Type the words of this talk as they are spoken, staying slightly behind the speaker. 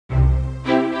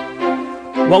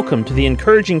Welcome to the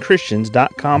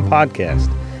EncouragingChristians.com podcast.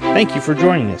 Thank you for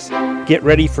joining us. Get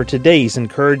ready for today's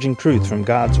encouraging truth from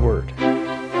God's Word.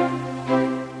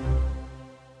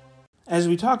 As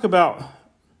we talk about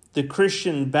the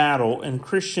Christian battle and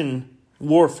Christian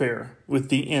warfare with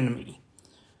the enemy,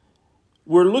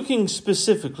 we're looking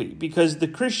specifically because the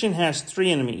Christian has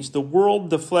three enemies: the world,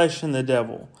 the flesh, and the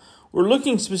devil. We're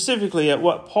looking specifically at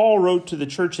what Paul wrote to the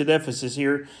church at Ephesus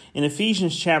here in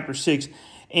Ephesians chapter 6.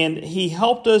 And he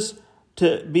helped us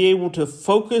to be able to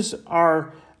focus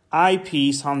our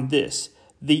eyepiece on this: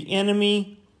 the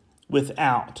enemy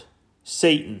without,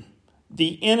 Satan.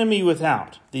 The enemy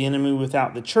without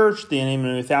the church, the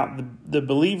enemy without the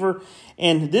believer.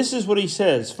 And this is what he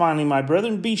says: finally, my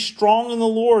brethren, be strong in the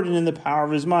Lord and in the power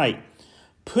of his might.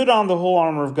 Put on the whole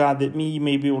armor of God, that ye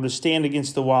may be able to stand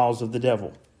against the wiles of the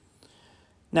devil.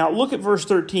 Now look at verse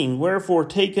 13. Wherefore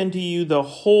take unto you the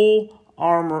whole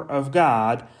armor of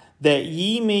God, that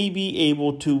ye may be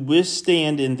able to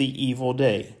withstand in the evil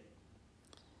day,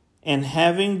 and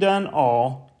having done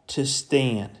all, to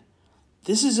stand.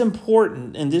 This is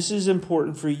important, and this is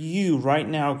important for you right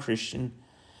now, Christian.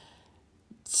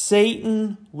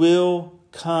 Satan will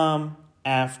come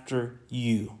after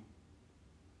you.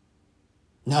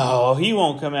 No, he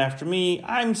won't come after me.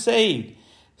 I'm saved.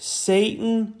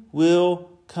 Satan will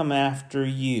come after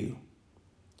you.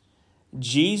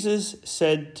 Jesus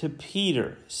said to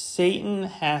Peter, Satan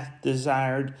hath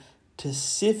desired to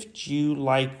sift you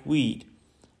like wheat,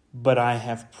 but I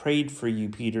have prayed for you,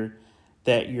 Peter,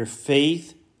 that your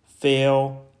faith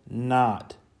fail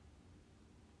not.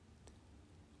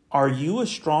 Are you a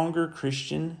stronger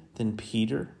Christian than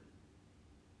Peter?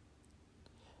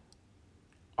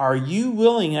 Are you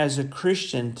willing as a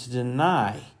Christian to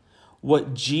deny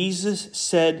what Jesus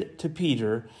said to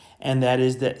Peter, and that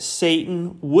is that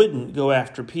Satan wouldn't go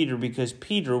after Peter because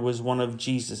Peter was one of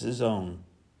Jesus' own?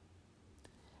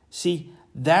 See,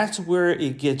 that's where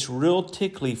it gets real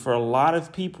tickly for a lot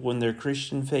of people in their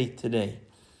Christian faith today.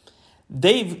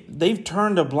 They've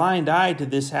turned a blind eye to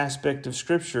this aspect of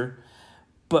Scripture,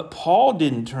 but Paul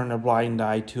didn't turn a blind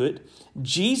eye to it.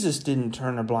 Jesus didn't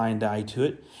turn a blind eye to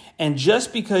it. And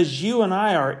just because you and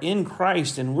I are in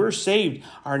Christ and we're saved,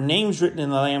 our name's written in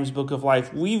the Lamb's Book of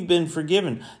Life, we've been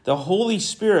forgiven, the Holy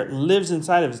Spirit lives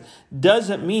inside of us,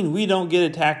 doesn't mean we don't get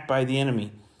attacked by the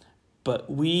enemy. But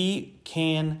we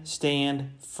can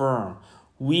stand firm.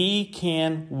 We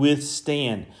can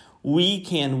withstand. We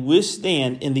can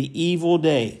withstand in the evil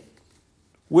day.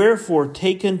 Wherefore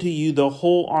take unto you the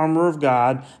whole armor of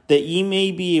God, that ye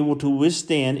may be able to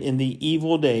withstand in the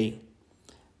evil day.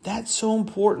 That's so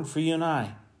important for you and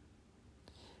I.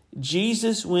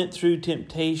 Jesus went through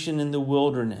temptation in the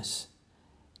wilderness,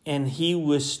 and he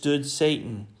withstood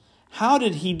Satan. How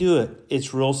did he do it?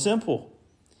 It's real simple.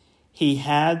 He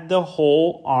had the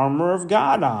whole armor of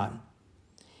God on.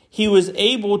 He was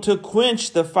able to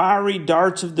quench the fiery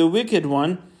darts of the wicked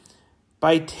one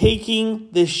by taking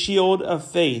the shield of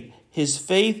faith. His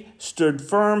faith stood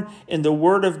firm in the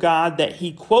word of God that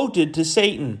he quoted to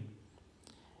Satan.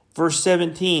 Verse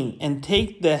 17, and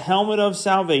take the helmet of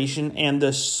salvation and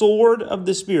the sword of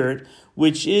the Spirit,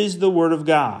 which is the word of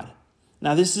God.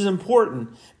 Now this is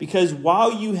important because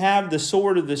while you have the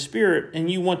sword of the Spirit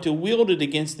and you want to wield it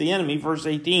against the enemy, verse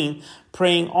 18,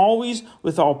 praying always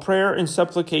with all prayer and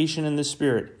supplication in the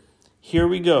Spirit. Here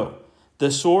we go.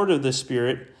 The sword of the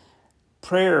Spirit,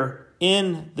 prayer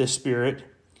in the Spirit,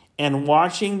 and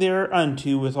watching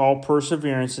thereunto with all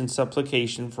perseverance and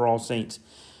supplication for all saints.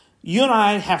 You and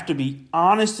I have to be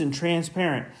honest and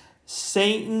transparent.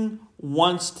 Satan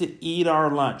wants to eat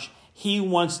our lunch. He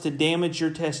wants to damage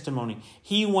your testimony.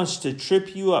 He wants to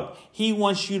trip you up. He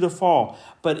wants you to fall.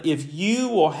 But if you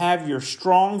will have your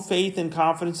strong faith and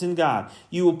confidence in God,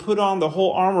 you will put on the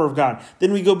whole armor of God.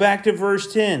 Then we go back to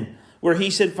verse 10, where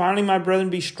he said, finally, my brethren,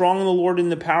 be strong in the Lord in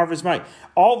the power of his might.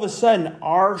 All of a sudden,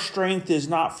 our strength is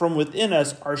not from within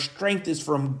us. Our strength is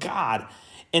from God.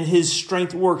 And his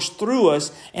strength works through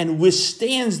us and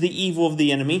withstands the evil of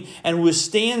the enemy and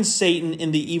withstands Satan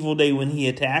in the evil day when he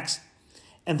attacks.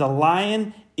 And the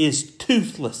lion is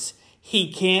toothless.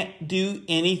 He can't do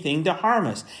anything to harm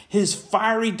us. His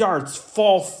fiery darts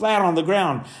fall flat on the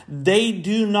ground. They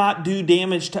do not do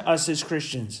damage to us as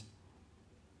Christians.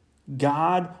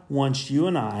 God wants you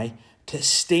and I to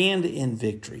stand in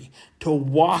victory, to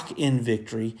walk in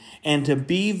victory, and to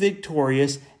be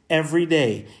victorious every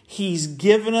day. He's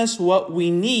given us what we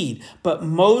need, but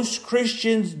most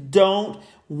Christians don't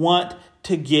want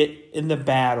to get in the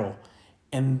battle.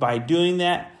 And by doing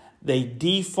that, they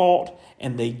default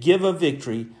and they give a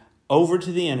victory over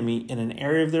to the enemy in an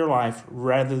area of their life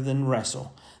rather than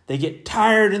wrestle. They get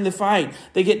tired in the fight.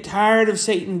 They get tired of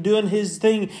Satan doing his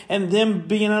thing and them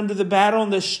being under the battle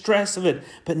and the stress of it.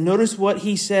 But notice what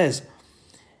he says.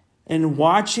 And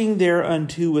watching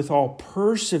thereunto with all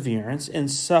perseverance and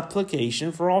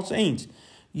supplication for all saints.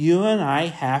 You and I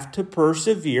have to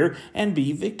persevere and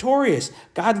be victorious.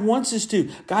 God wants us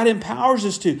to. God empowers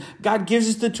us to. God gives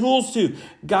us the tools to.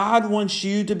 God wants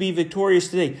you to be victorious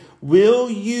today. Will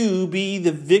you be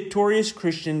the victorious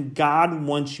Christian God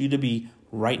wants you to be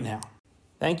right now?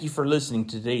 Thank you for listening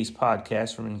to today's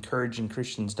podcast from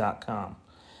EncouragingChristians.com.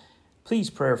 Please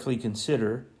prayerfully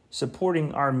consider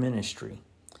supporting our ministry.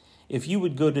 If you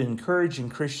would go to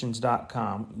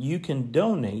EncouragingChristians.com, you can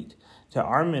donate to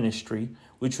our ministry,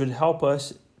 which would help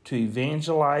us to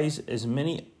evangelize as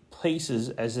many places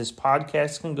as this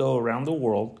podcast can go around the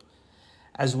world,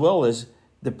 as well as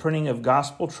the printing of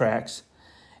gospel tracts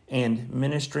and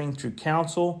ministering through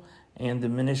counsel and the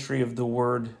ministry of the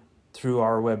word through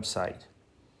our website.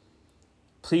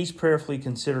 Please prayerfully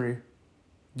consider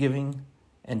giving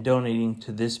and donating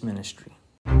to this ministry.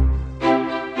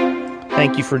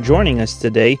 Thank you for joining us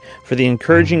today for the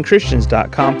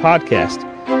EncouragingChristians.com podcast.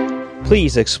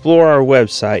 Please explore our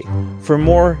website for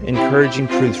more encouraging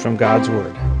truths from God's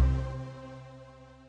Word.